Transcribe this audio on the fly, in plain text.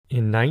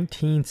In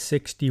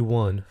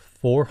 1961,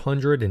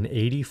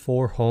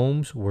 484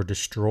 homes were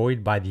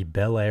destroyed by the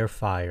Bel Air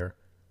fire.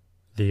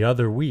 The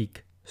other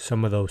week,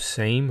 some of those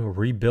same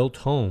rebuilt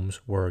homes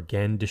were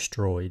again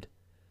destroyed.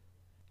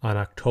 On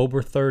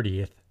October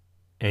 30th,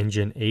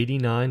 Engine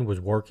 89 was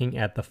working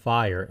at the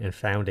fire and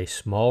found a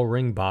small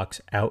ring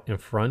box out in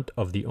front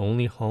of the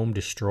only home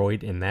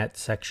destroyed in that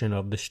section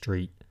of the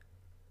street.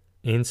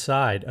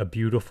 Inside, a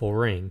beautiful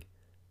ring.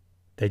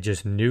 They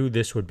just knew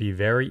this would be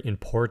very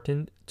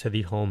important to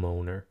the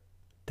homeowner.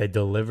 They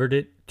delivered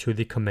it to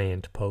the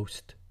command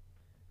post.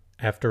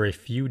 After a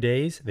few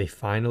days, they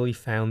finally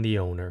found the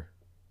owner.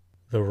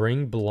 The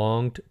ring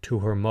belonged to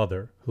her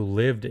mother, who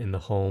lived in the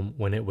home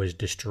when it was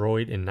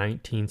destroyed in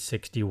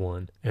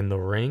 1961, and the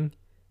ring,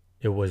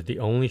 it was the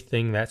only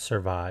thing that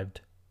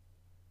survived.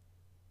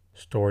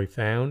 Story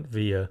found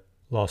via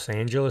Los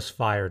Angeles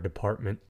Fire Department.